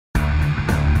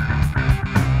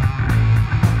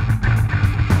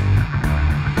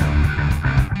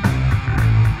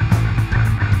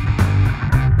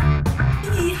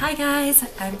guys,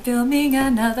 I'm filming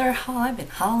another haul. I've been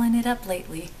hauling it up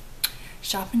lately.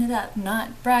 Shopping it up,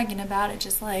 not bragging about it,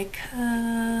 just like,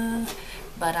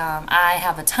 but I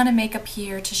have a ton of makeup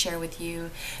here to share with you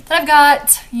that I've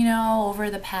got, you know, over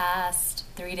the past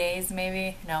 3 days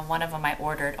maybe. You know, one of them I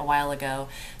ordered a while ago.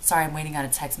 Sorry, I'm waiting on a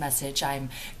text message. I'm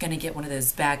gonna get one of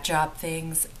those backdrop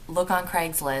things. Look on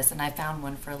Craigslist, and I found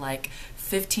one for like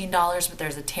 $15, but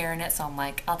there's a tear in it, so I'm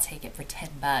like, I'll take it for 10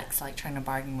 bucks, like trying to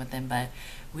bargain with him, but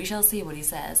we shall see what he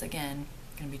says. Again,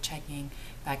 gonna be checking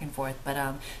back and forth,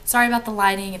 but sorry about the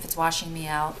lighting if it's washing me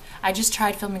out. I just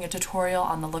tried filming a tutorial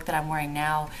on the look that I'm wearing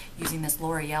now using this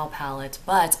L'Oreal palette,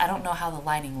 but I don't know how the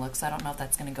lighting looks, so I don't know if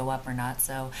that's gonna go up or not,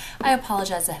 so I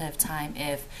apologize ahead of time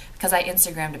because I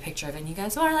Instagrammed a picture of it and you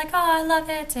guys were like, oh, I love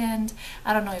it, and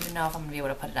I don't even know if I'm gonna be able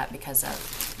to put it up because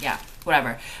of, yeah,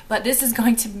 whatever. But this is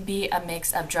going to be a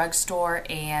mix of drugstore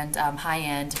and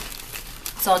high-end,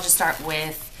 so I'll just start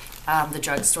with the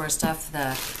drugstore stuff,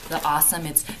 the awesome,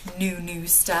 it's new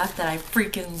stuff that I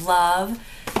freaking love.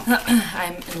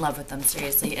 I'm in love with them,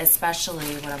 seriously,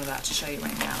 especially what I'm about to show you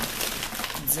right now.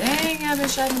 Dang, I've been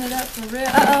shutting it up for real.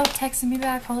 Uh-oh, texting me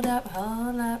back. Hold up.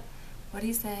 What do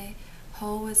you say?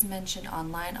 Ho was mentioned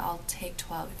online. I'll take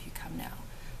 12 if you come now.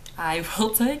 I will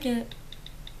take it.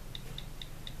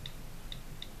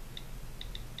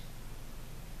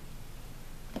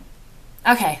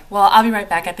 Okay, well, I'll be right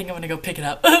back. I think I'm gonna go pick it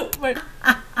up.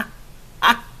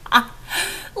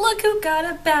 Look who got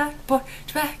a backboard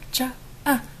backdrop.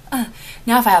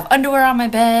 Now if I have underwear on my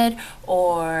bed,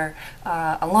 or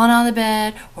Alana on the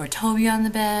bed, or Toby on the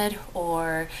bed,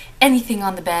 or anything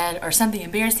on the bed, or something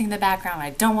embarrassing in the background, I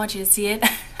don't want you to see it.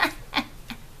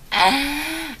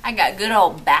 I got good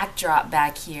old backdrop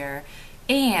back here.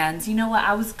 And you know what?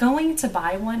 I was going to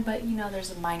buy one, but you know,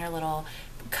 there's a minor little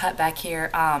cut back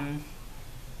here.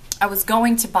 I was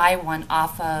going to buy one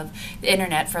off of the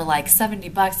internet for like 70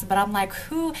 bucks, but I'm like,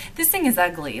 this thing is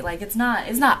ugly. Like, it's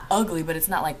not ugly, but it's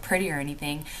not like pretty or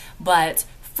anything. But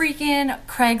freaking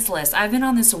Craigslist. I've been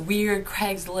on this weird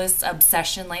Craigslist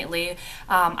obsession lately.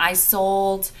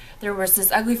 There was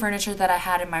this ugly furniture that I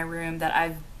had in my room that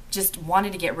I've just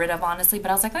wanted to get rid of, honestly,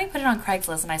 but I was like, let me put it on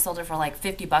Craigslist, and I sold it for like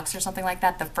 50 bucks or something like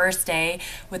that the first day,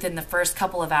 within the first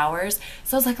couple of hours.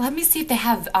 So I was like, let me see if they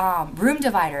have room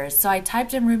dividers. So I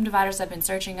typed in room dividers, I've been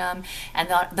searching them, and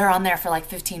they're on there for like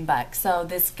 15 bucks. So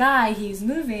this guy, he's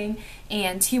moving,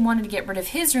 and he wanted to get rid of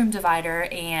his room divider,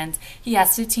 and he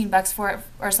asked 15 bucks for it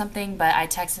or something, but I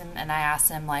texted him and I asked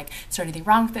him, like, is there anything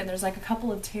wrong with it? And there's like a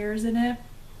couple of tears in it,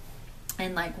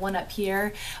 and like one up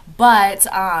here, but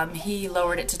he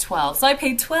lowered it to 12. So I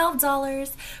paid $12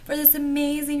 for this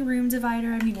amazing room divider.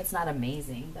 I mean, it's not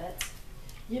amazing, but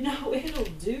you know, it'll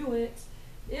do it.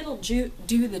 It'll do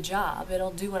the job.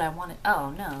 It'll do what I want it.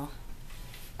 Oh no.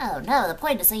 Oh no, the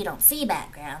point is so you don't see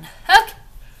background.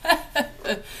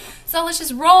 Okay. So let's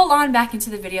just roll on back into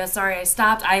the video. Sorry, I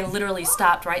stopped. I literally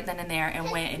stopped right then and there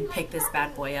and went and picked this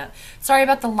bad boy up. Sorry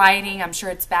about the lighting. I'm sure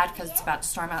it's bad because it's about to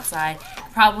storm outside.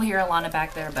 Probably hear Alana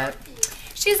back there, but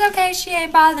she's okay. She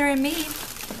ain't bothering me.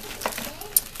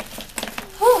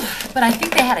 Whew. But I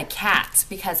think they had a cat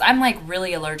because I'm like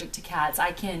really allergic to cats.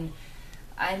 I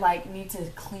like need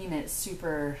to clean it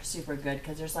super good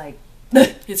because there's like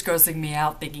it's grossing me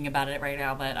out thinking about it right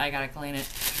now, but I gotta clean it.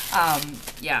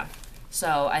 Yeah.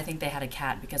 So I think they had a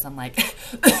cat because I'm like,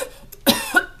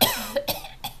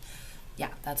 yeah,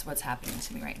 that's what's happening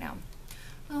to me right now.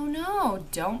 Oh no,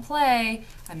 don't play.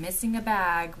 I'm missing a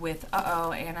bag with,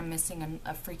 and I'm missing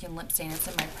a freaking lip stain. It's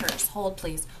in my purse. Hold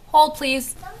please. Hold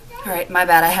please. All right, my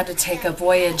bad. I had to take a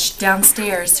voyage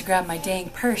downstairs to grab my dang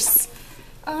purse.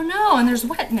 Oh no, and there's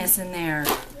wetness in there.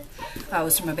 Oh, it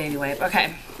was from a baby wipe.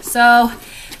 Okay, so,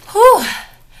 whew,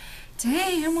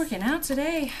 dang, I'm working out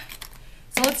today.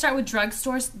 So let's start with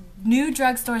drugstores, new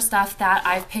drugstore stuff that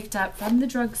I've picked up from the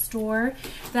drugstore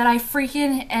that I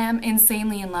freaking am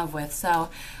insanely in love with. So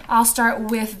I'll start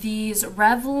with these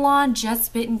Revlon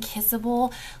Just Bitten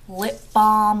Kissable Lip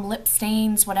Balm, Lip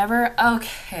Stains, whatever.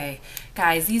 Okay,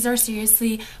 guys, these are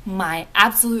seriously my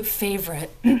absolute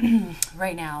favorite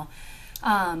right now.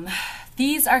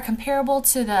 These are comparable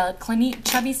to the Clinique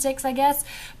Chubby Sticks, I guess,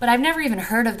 but I've never even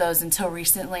heard of those until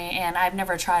recently, and I've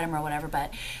never tried them or whatever,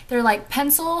 but they're like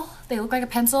pencil, they look like a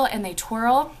pencil, and they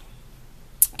twirl,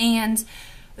 and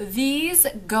these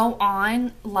go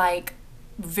on like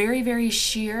very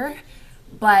sheer,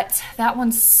 but that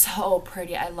one's so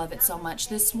pretty. I love it so much.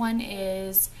 This one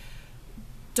is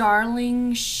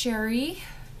Darling Cherie,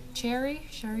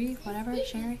 whatever,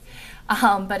 Cherie.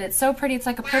 but it's so pretty. It's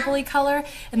like a purpley color.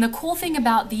 And the cool thing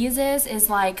about these is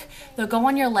like they'll go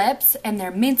on your lips and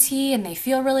they're minty and they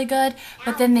feel really good,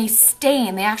 but then they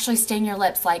stain. They actually stain your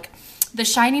lips. Like the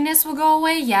shininess will go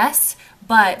away, yes,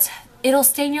 but it'll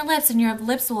stain your lips and your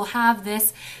lips will have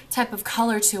this type of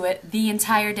color to it the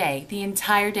entire day. The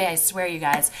entire day, I swear you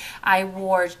guys. I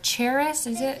wore Cherish,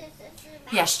 is it?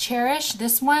 Yes, Cherish,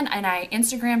 this one, and I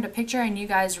Instagrammed a picture and you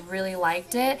guys really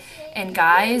liked it. And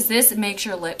guys, this makes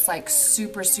your lips like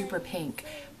super, super pink.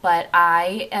 But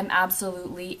I am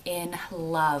absolutely in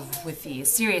love with these.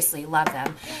 Seriously, love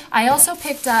them. I also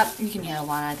picked up, you can hear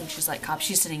Alana, I think she's like,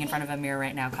 she's sitting in front of a mirror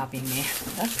right now copying me.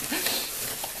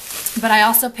 But I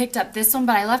also picked up this one,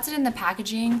 but I left it in the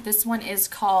packaging. This one is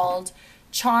called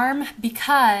Charm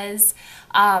because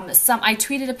I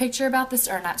tweeted a picture about this,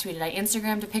 or not tweeted, I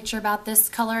Instagrammed a picture about this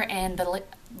color, and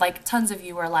like tons of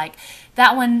you were like,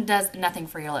 that one does nothing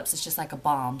for your lips. It's just like a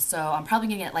balm. So I'm probably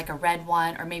going to get like a red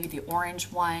one or maybe the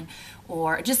orange one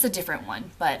or just a different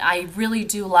one. But I really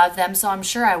do love them. So I'm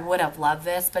sure I would have loved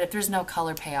this. But if there's no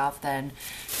color payoff, then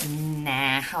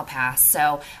nah, I'll pass.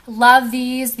 So love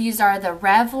these. These are the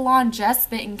Revlon Just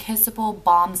Bitten Kissable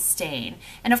Balm Stain.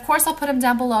 And of course I'll put them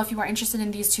down below if you are interested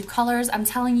in these two colors. I'm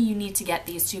telling you, you need to get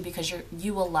these two because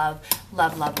you will love,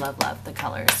 love, love, love, love the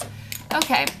colors.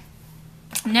 Okay.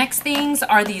 Next things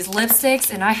are these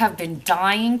lipsticks, and I have been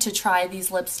dying to try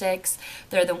these lipsticks.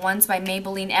 They're the ones by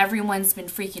Maybelline. Everyone's been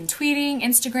freaking tweeting,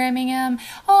 Instagramming them.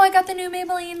 Oh, I got the new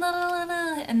Maybelline, la la la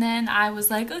la. And then I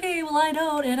was like, okay, well I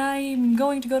don't, and I'm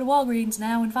going to go to Walgreens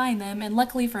now and find them. And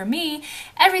luckily for me,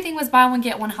 everything was buy one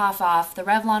get one half off. The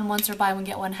Revlon ones were buy one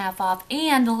get one half off,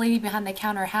 and the lady behind the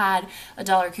counter had a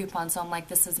 $1 coupon. So I'm like,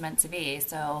 this is meant to be.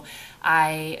 So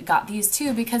I got these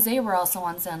too because they were also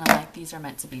on sale. And I'm like, these are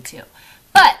meant to be too.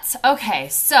 But, okay,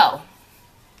 so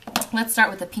let's start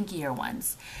with the pinkier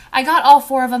ones. I got all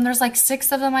 4 of them. There's like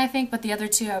 6 of them, I think, but the other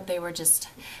 2, I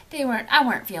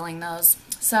weren't feeling those.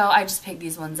 So I just picked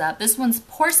these ones up. This one's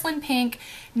porcelain pink.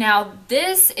 Now,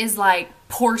 this is like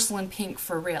porcelain pink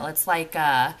for real. It's like,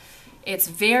 it's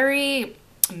very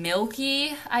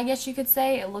milky, I guess you could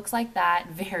say. It looks like that.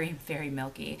 Very, very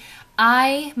milky.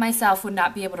 I myself would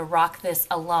not be able to rock this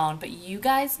alone, but you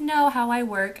guys know how I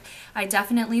work. I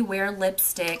definitely wear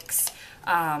lipsticks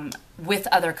with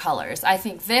other colors. I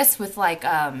think this with like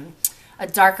a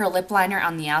darker lip liner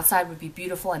on the outside would be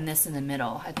beautiful, and this in the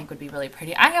middle I think would be really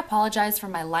pretty. I apologize for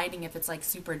my lighting if it's like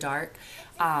super dark.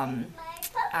 I'm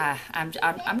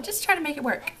just trying to make it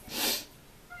work.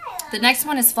 The next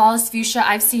one is Flawless Fuchsia.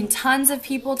 I've seen tons of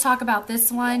people talk about this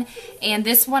one, and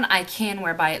this one I can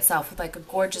wear by itself with like a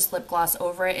gorgeous lip gloss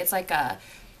over it. It's like a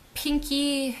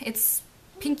pinky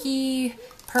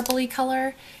purpley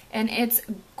color, and it's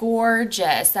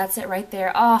gorgeous. That's it right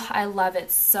there. Oh, I love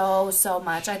it so, so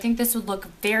much. I think this would look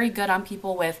very good on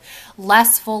people with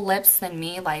less full lips than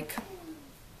me. Like,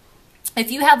 if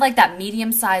you have like that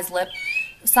medium size lip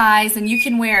size, then you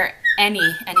can wear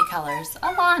any colors.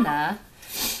 Alana.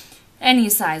 Any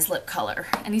size lip color,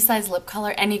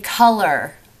 any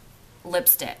color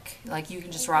lipstick. Like, you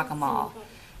can just rock them all.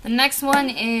 The next one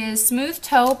is Smooth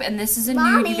Taupe, and this is a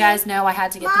nude. You guys know I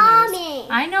had to get the nude.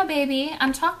 I know, baby.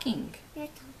 I'm talking. You're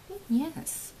talking?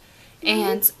 Yes.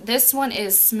 And this one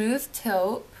is Smooth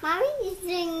Taupe. Mommy, is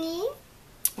singing.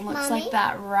 Looks like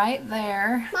that right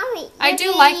there. Mommy, I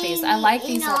do like these. I like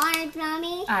these. Orange,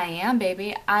 Mommy. I am,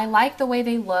 baby. I like the way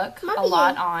they look a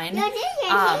lot on.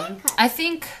 I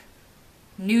think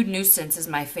Nude Nuisance is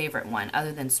my favorite one,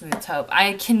 other than Smooth Taupe.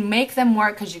 I can make them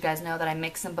work because you guys know that I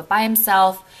mix them, but by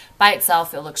itself,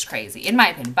 it looks crazy. In my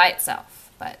opinion, by itself.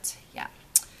 But yeah.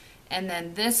 And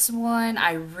then this one,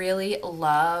 I really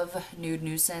love Nude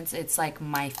Nuisance. It's like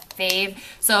my fave.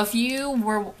 So if you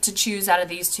were to choose out of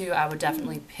these two, I would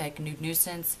definitely pick Nude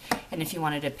Nuisance. And if you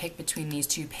wanted to pick between these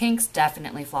two pinks,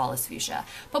 definitely Flawless Fuchsia.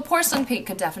 But Porcelain Pink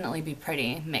could definitely be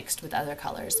pretty mixed with other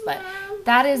colors. But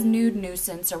that is Nude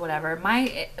Nuisance or whatever.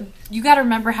 You got to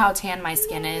remember how tan my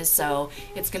skin is, so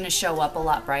it's going to show up a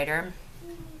lot brighter.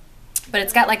 But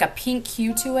it's got like a pink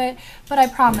hue to it. But I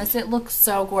promise, it looks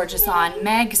so gorgeous on.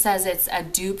 Meg says it's a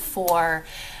dupe for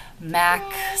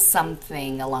MAC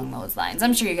something along those lines.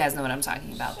 I'm sure you guys know what I'm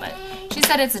talking about. But she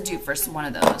said it's a dupe for one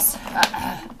of those.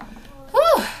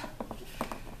 Whew.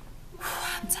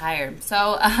 I'm tired.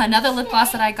 So another lip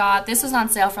gloss that I got. This was on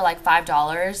sale for like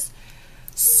 $5.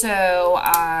 So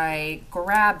I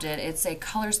grabbed it. It's a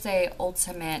Colorstay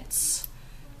Ultimate.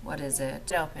 What is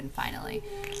it? It opened finally.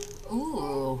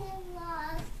 Ooh.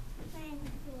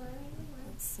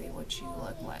 Let's see what you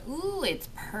look like. Ooh, it's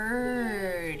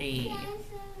pretty.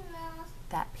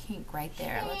 That pink right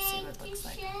there. Let's see what it looks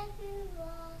like.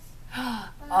 Oh,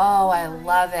 I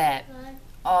love it.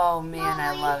 Oh man,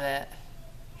 I love it.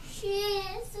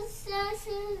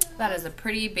 That is a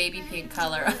pretty baby pink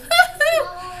color.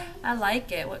 I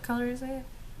like it. What color is it?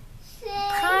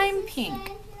 Prime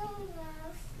pink.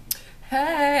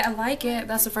 Hey, I like it.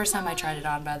 That's the first time I tried it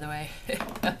on, by the way.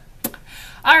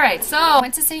 Alright, so I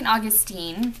went to St.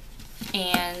 Augustine,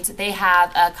 and they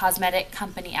have a cosmetic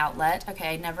company outlet.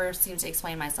 Okay, I never seem to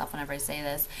explain myself whenever I say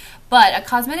this. But a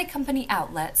cosmetic company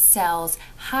outlet sells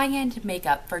high-end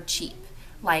makeup for cheap.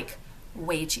 Like,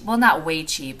 way cheap. Well, not way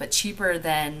cheap, but cheaper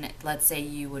than, let's say,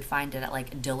 you would find it at,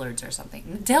 like, Dillard's or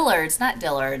something. Dillard's, not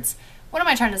Dillard's. What am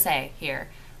I trying to say here?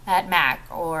 At MAC,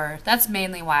 or that's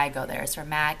mainly why I go there. It's for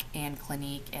MAC and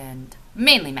Clinique, and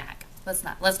mainly MAC. Let's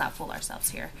not fool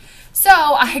ourselves here. So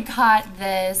I got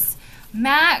this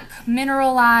MAC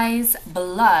Mineralize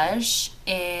Blush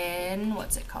in,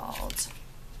 what's it called?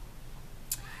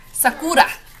 Sakura.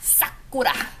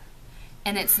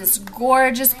 And it's this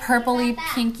gorgeous purpley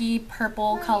pinky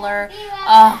purple color.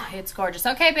 Oh, it's gorgeous.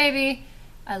 Okay, baby.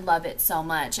 I love it so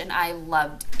much, and I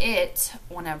loved it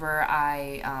whenever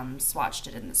I swatched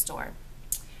it in the store.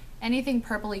 Anything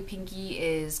purpley pinky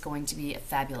is going to be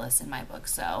fabulous in my book,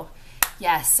 so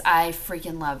yes, I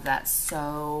freaking love that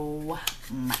so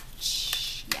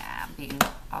much. Yeah, I'm being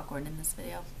awkward in this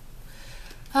video.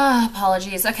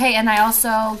 Apologies. Okay, and I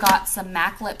also got some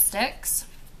MAC lipsticks,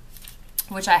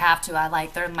 which I have to. I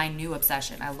like, they're my new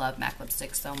obsession. I love MAC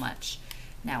lipsticks so much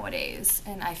nowadays,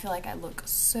 and I feel like I look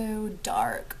so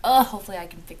dark. Oh, hopefully I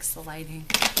can fix the lighting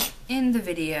in the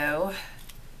video.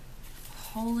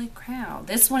 Holy cow.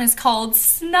 This one is called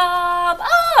Snob.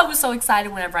 Oh, I was so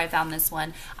excited whenever I found this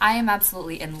one. I am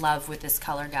absolutely in love with this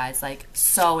color, guys. Like,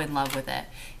 so in love with it.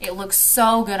 It looks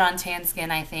so good on tan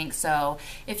skin, I think. So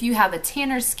if you have a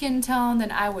tanner skin tone,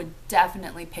 then I would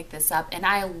definitely pick this up. And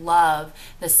I love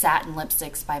the satin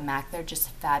lipsticks by MAC. They're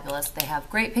just fabulous. They have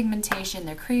great pigmentation.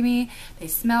 They're creamy. They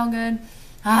smell good.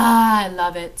 Ah, I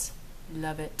love it.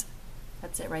 Love it.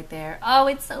 That's it right there. Oh,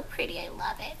 it's so pretty. I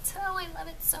love it. Oh, I love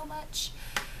it so much.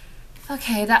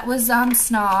 Okay, that was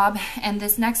Snob, and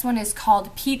this next one is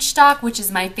called Peachstock, which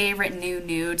is my favorite new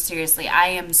nude. Seriously, I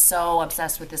am so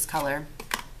obsessed with this color.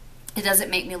 It doesn't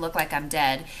make me look like I'm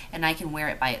dead, and I can wear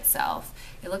it by itself.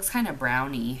 It looks kind of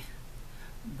browny.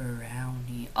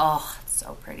 Brownie. Oh, it's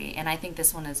so pretty. And I think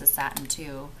this one is a satin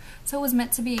too. So it was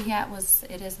meant to be. Yeah,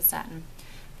 it is a satin.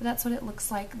 But that's what it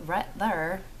looks like right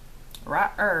there.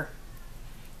 Right-er.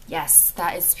 Yes,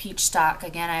 that is Peachstock.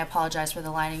 Again, I apologize for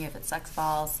the lighting if it sucks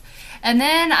balls. And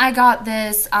then I got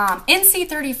this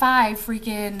NC35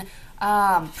 freaking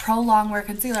Prolong Wear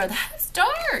Concealer. That's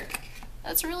dark.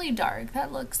 That's really dark.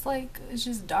 That looks like it's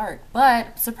just dark.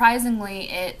 But surprisingly,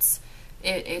 it's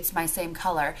my same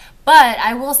color. But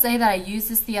I will say that I used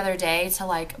this the other day to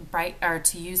like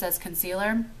to use as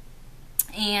concealer,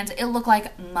 and it looked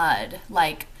like mud.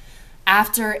 Like,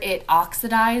 after it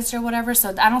oxidized or whatever. So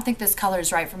I don't think this color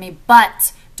is right for me,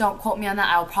 but don't quote me on that.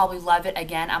 I'll probably love it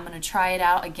again. I'm going to try it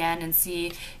out again and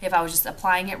see if I was just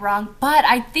applying it wrong. But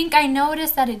I think I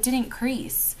noticed that it didn't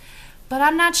crease, but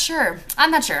I'm not sure.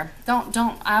 I'm not sure.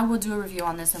 I will do a review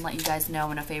on this and let you guys know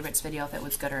in a favorites video if it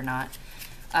was good or not.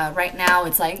 Right now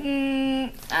it's like,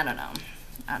 I don't know.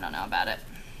 I don't know about it.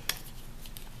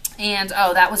 And,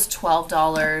 oh, that was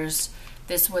 $12.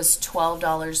 This was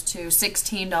 $12 too,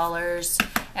 $16,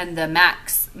 and the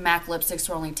MAC lipsticks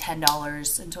were only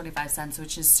 $10.25,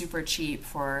 which is super cheap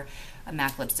for a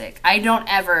MAC lipstick. I don't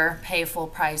ever pay full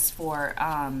price for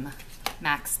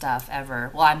MAC stuff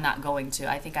ever. Well, I'm not going to.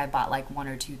 I think I bought like 1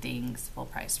 or 2 things full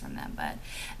price from them. But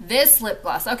this lip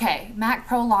gloss, okay, MAC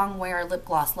Prolong Wear lip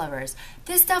gloss lovers.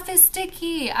 This stuff is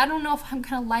sticky. I don't know if I'm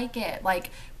gonna like it.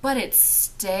 But it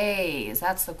stays.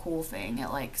 That's the cool thing. It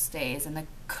like stays, and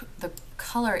the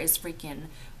color is freaking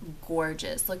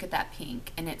gorgeous. Look at that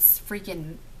pink, and it's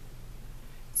freaking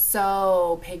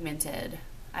so pigmented.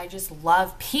 I just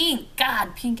love pink.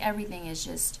 God, pink everything is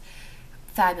just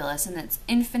fabulous, and it's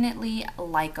infinitely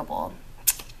likable.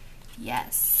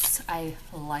 Yes, I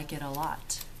like it a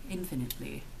lot.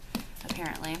 Infinitely,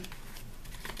 apparently.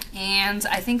 And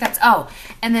I think that's, oh,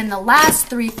 and then the last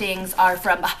 3 things are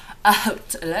from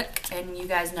HAUTELOOK, and you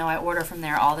guys know I order from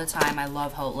there all the time. I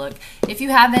love HAUTELOOK. If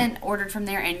you haven't ordered from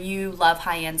there and you love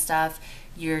high-end stuff,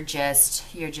 you're just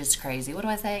crazy. What do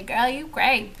I say? Girl, you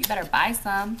great. You better buy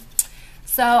some.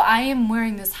 So I am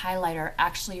wearing this highlighter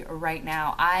actually right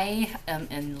now. I am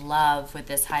in love with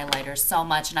this highlighter so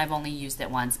much, and I've only used it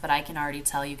once, but I can already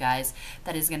tell you guys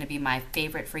that is going to be my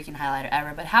favorite freaking highlighter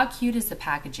ever. But how cute is the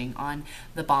packaging on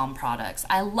the Balm products?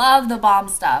 I love the Balm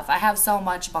stuff. I have so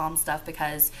much Balm stuff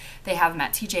because they have them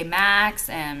at TJ Maxx,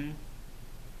 and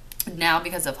now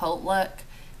because of HAUTELOOK.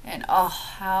 And oh,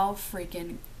 how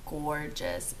freaking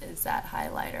gorgeous is that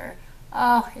highlighter.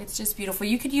 Oh, it's just beautiful.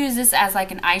 You could use this as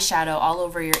like an eyeshadow all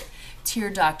over your tear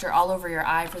duct or all over your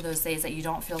eye for those days that you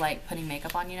don't feel like putting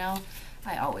makeup on, you know.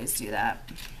 I always do that.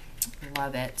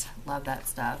 Love it. Love that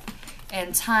stuff.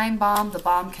 And Time Balm, the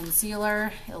Balm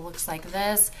Concealer. It looks like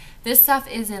this. This stuff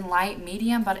is in light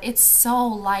medium, but it's so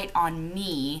light on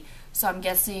me. So I'm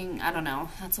guessing, I don't know,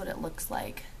 that's what it looks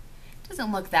like. It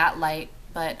doesn't look that light,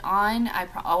 but on,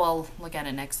 oh, well, look at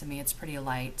it next to me. It's pretty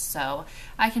light. So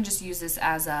I can just use this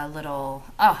as a little,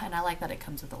 oh, and I like that it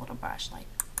comes with a little brush, like,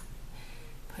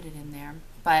 put it in there.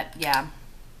 But yeah,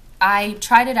 I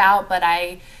tried it out, but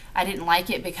I didn't like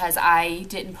it because I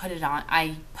didn't put it on.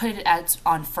 I put it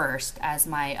on first as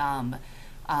my,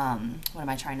 what am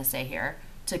I trying to say here?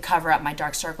 To cover up my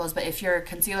dark circles. But if your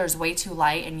concealer is way too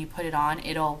light and you put it on,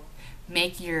 it'll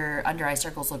make your under eye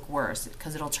circles look worse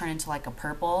because it'll turn into like a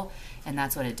purple, and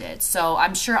that's what it did. So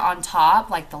I'm sure on top,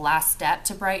 like the last step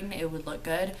to brighten, it would look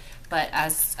good. But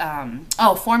as,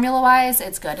 oh, formula-wise,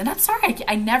 it's good. And I'm sorry,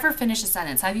 I never finish a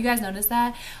sentence. Have you guys noticed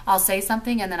that? I'll say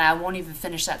something, and then I won't even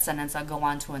finish that sentence. I'll go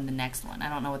on to the next one. I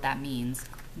don't know what that means.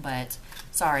 But,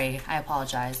 sorry, I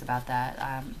apologize about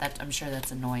that. I'm sure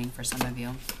that's annoying for some of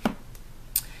you.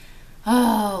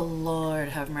 Oh, Lord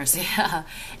have mercy.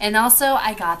 And also,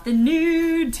 I got the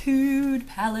Nude Tude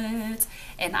palette.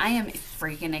 And I am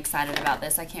freaking excited about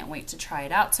this. I can't wait to try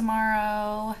it out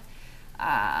tomorrow.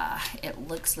 It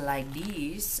looks like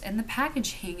this, and the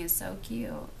packaging is so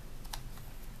cute.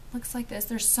 Looks like this.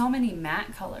 There's so many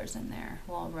matte colors in there.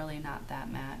 Well, really not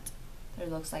that matte. There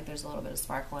looks like there's a little bit of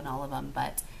sparkle in all of them,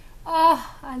 but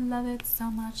oh, I love it so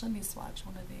much. Let me swatch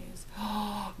one of these.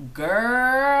 Oh,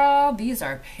 girl, these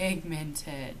are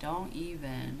pigmented. Don't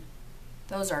even.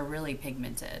 Those are really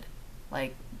pigmented.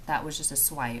 Like, that was just a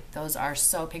swipe. Those are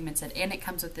so pigmented, and it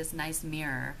comes with this nice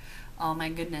mirror. Oh my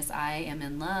goodness, I am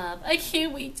in love. I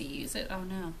can't wait to use it. Oh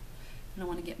no, I don't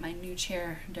want to get my new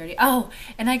chair dirty. Oh,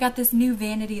 and I got this new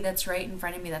vanity that's right in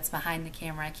front of me that's behind the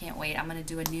camera. I can't wait. I'm going to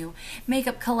do a new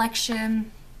makeup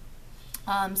collection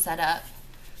setup,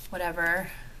 whatever,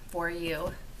 for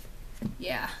you.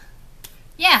 Yeah.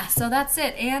 Yeah, so that's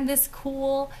it. And this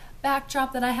cool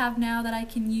backdrop that I have now that I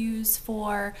can use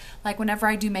for, like, whenever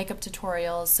I do makeup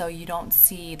tutorials, so you don't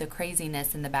see the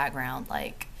craziness in the background.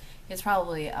 Like, it's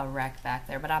probably a wreck back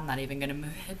there, but I'm not even going to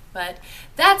move it. But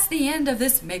that's the end of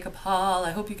this makeup haul.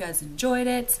 I hope you guys enjoyed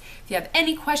it. If you have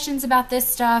any questions about this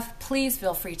stuff, please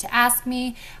feel free to ask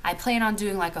me. I plan on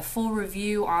doing like a full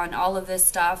review on all of this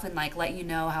stuff and like let you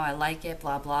know how I like it,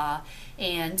 blah, blah.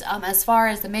 And as far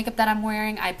as the makeup that I'm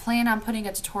wearing, I plan on putting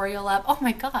a tutorial up. Oh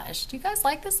my gosh, do you guys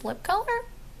like this lip color?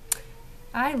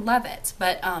 I love it.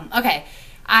 But, okay.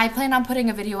 I plan on putting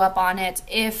a video up on it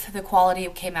if the quality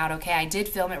came out okay. I did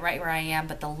film it right where I am,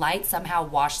 but the light somehow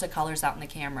washed the colors out in the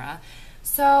camera.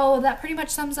 So that pretty much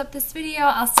sums up this video.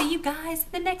 I'll see you guys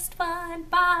in the next one.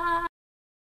 Bye!